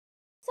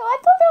So I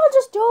thought I'll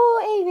just do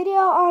a video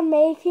on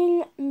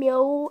making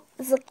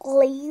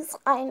music.lys.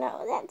 I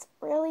know that's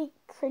a really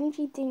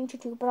cringy thing to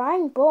do, but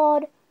I'm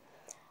bored.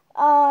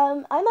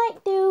 I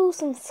might do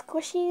some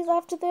squishies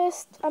after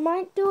this. I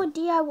might do a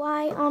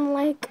DIY on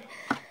like,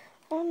 I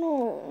don't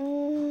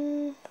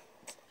know,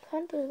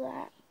 can't do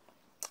that.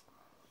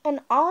 An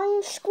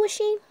orange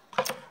squishy,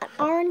 an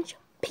orange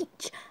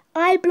peach.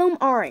 I bloom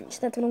orange.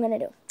 That's what I'm gonna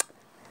do.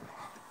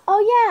 Oh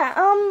yeah,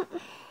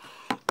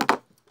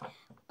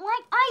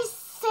 like I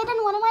said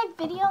in one of my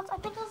videos, I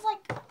think it was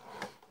like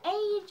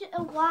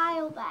a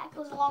while back. It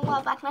was a long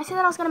while back, and I said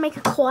that I was gonna make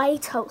a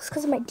kawaii toast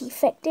because of my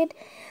defected.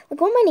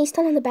 Like one of my knees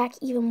done on the back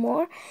even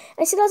more. And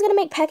I said I was gonna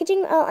make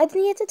packaging. I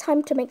didn't get the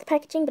time to make the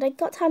packaging, but I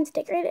got time to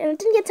decorate it, and I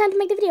didn't get time to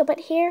make the video. But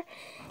here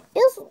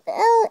is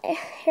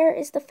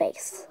the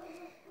face,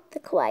 the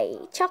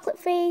kawaii chocolate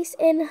face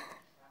in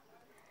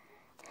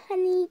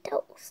honey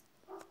toast.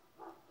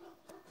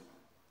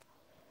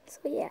 So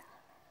yeah.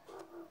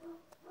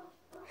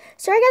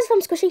 Sorry guys if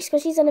I'm squishing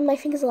squishies and then my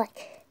fingers are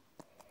like,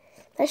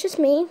 that's just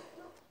me.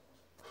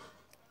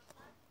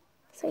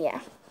 So yeah.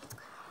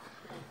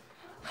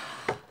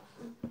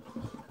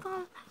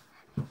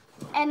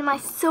 And my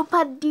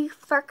super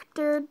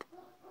defected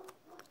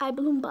eye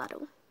balloon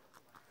bottle.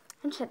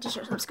 I just had to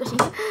show some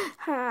squishies.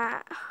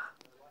 I'm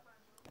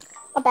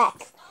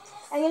back.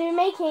 I'm going to be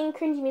making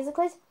cringy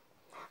music.lys.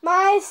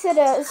 My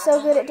sitter is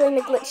so good at doing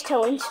the glitch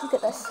challenge. Look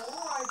at this.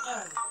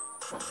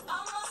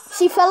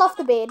 She fell off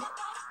the bed.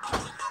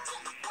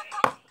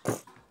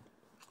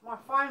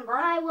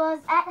 I was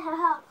at her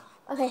house.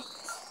 Okay.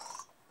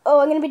 Oh,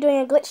 I'm going to be doing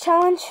a glitch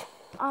challenge.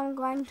 I'm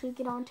going to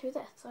get on to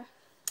this. So,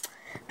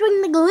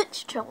 doing the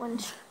glitch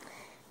challenge.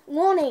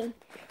 Warning: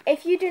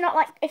 if you don't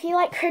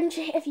like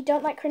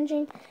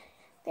cringing,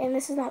 then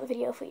this is not the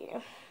video for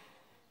you.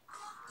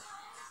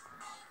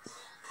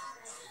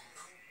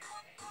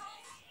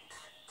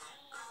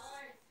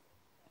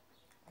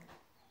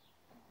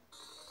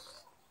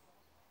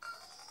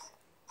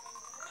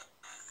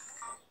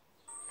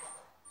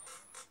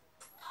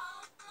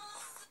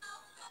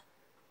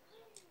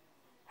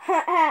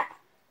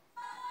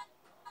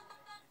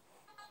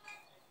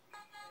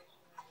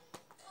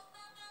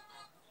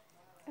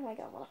 Oh my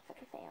god, what a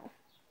fucking fail.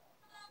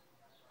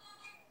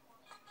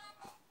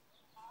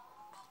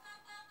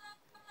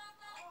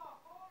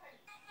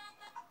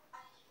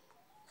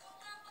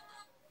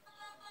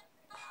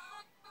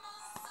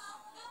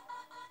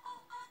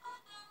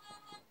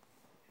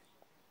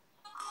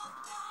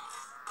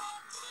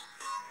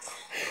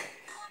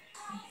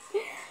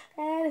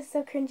 That is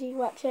so cringy,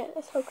 watch it,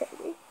 it's so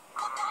cringy.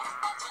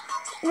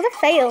 What a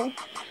fail.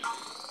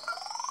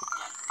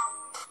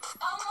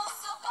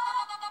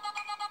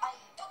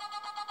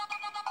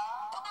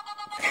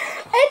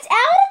 It's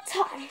out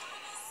of time.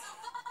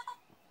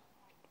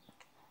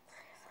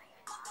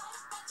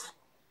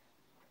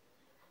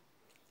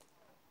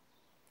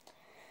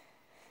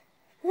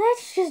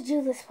 Let's just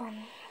do this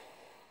one.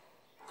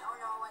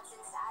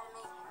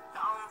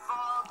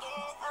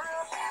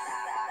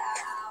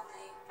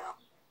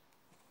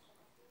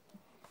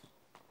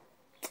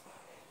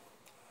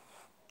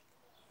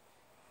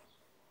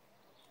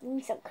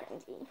 I'm so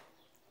cringy.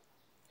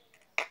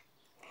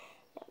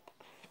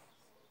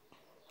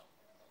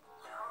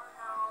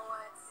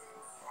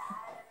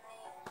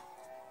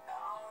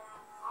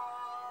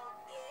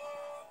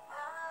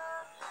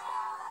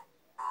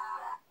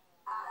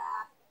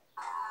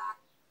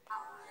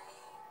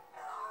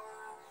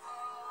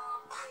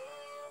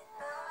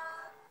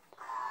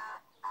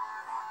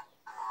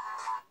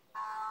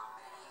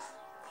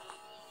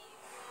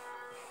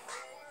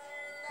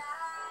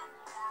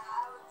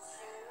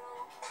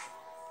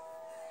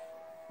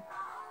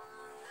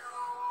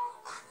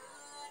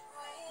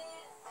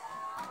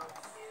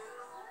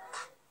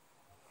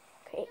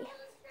 Okay.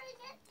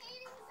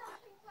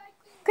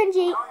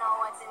 Cringy.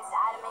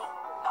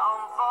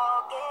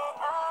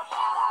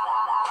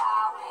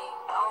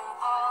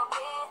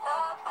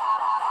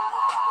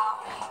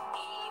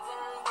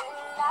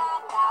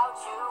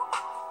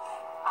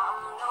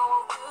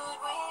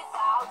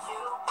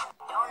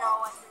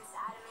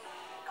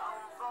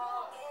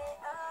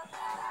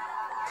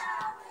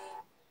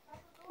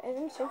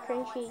 I'm so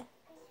cringy.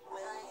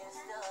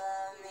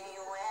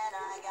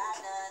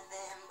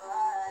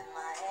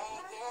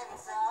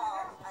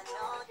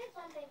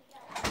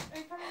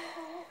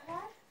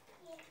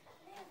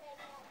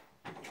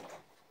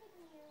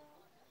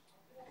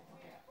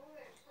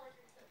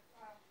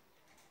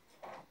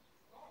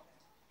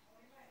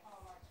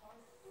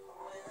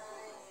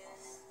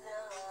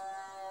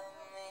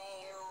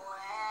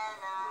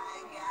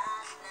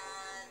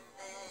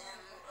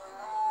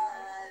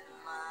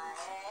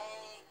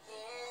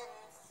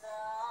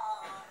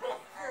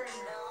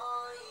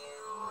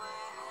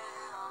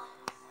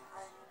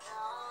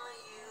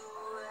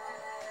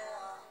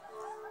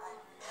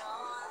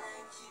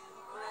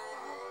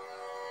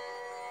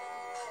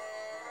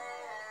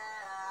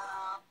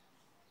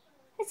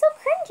 It's so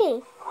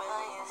cringy.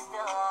 Will you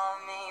still love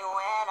me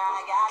when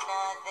I got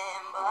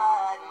nothing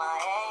but my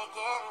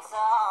aching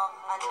soul?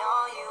 I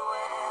know you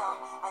will.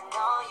 I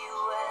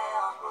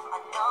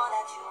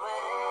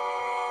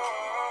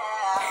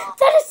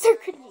That is so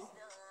cringy.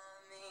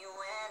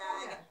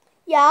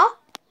 Yeah.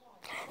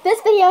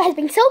 This video has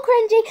been so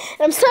cringy,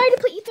 and I'm sorry to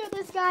put you through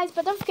this, guys,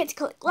 but don't forget to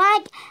click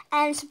like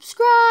and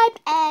subscribe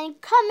and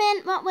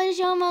comment what was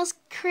your most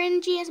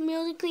cringiest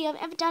Musical.ly I've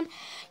ever done.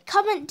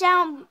 Comment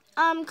down,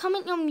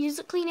 comment your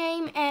Musical.ly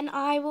name, and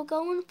I will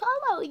go and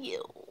follow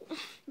you.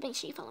 Make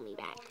sure you follow me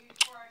back.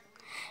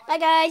 Bye,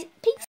 guys. Peace.